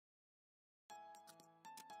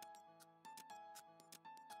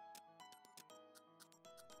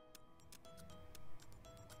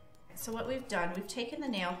So what we've done, we've taken the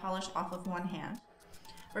nail polish off of one hand.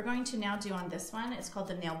 We're going to now do on this one, it's called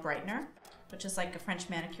the Nail Brightener, which is like a French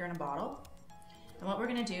manicure in a bottle. And what we're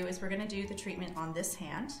going to do is we're going to do the treatment on this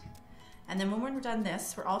hand. And then when we're done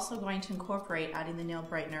this, we're also going to incorporate adding the nail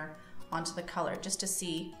brightener onto the color just to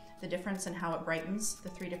see the difference in how it brightens the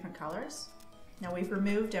 3 different colors. Now we've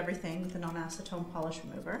removed everything with the non-acetone polish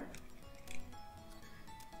remover.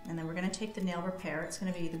 And then we're going to take the nail repair, it's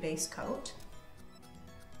going to be the base coat.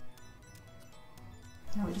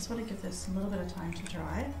 Now we just want to give this a little bit of time to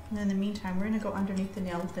dry. And in the meantime, we're going to go underneath the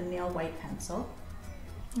nail with the Nail White Pencil.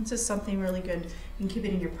 This is something really good. You can keep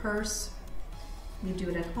it in your purse, you do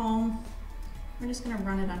it at home. We're just going to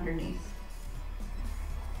run it underneath.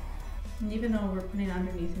 And even though we're putting it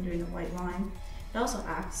underneath and doing the white line, it also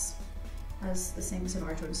acts as the same as an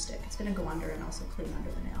argent stick. It's going to go under and also clean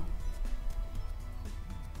under the nail.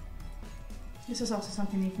 This is also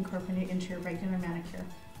something you can incorporate into your regular manicure.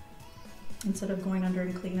 Instead of going under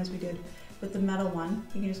and clean as we did with the metal one,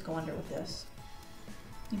 you can just go under with this.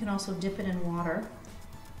 You can also dip it in water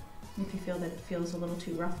if you feel that it feels a little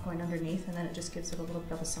too rough going underneath, and then it just gives it a little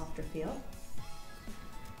bit of a softer feel.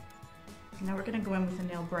 Now we're going to go in with the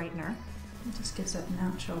nail brightener. It just gives that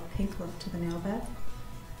natural pink look to the nail bed.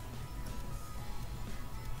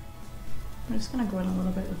 I'm just going to go in a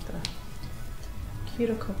little bit with the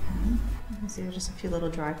cuticle pen. You can see there's just a few little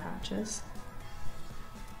dry patches.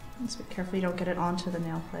 Just be careful you don't get it onto the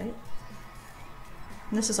nail plate.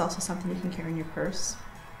 And this is also something you can carry in your purse.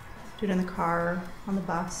 Do it in the car, on the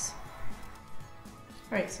bus.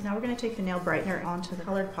 Alright, so now we're going to take the nail brightener onto the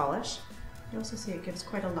colored polish. You also see it gives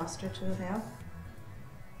quite a luster to the nail.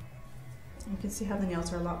 You can see how the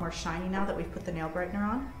nails are a lot more shiny now that we've put the nail brightener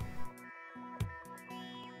on.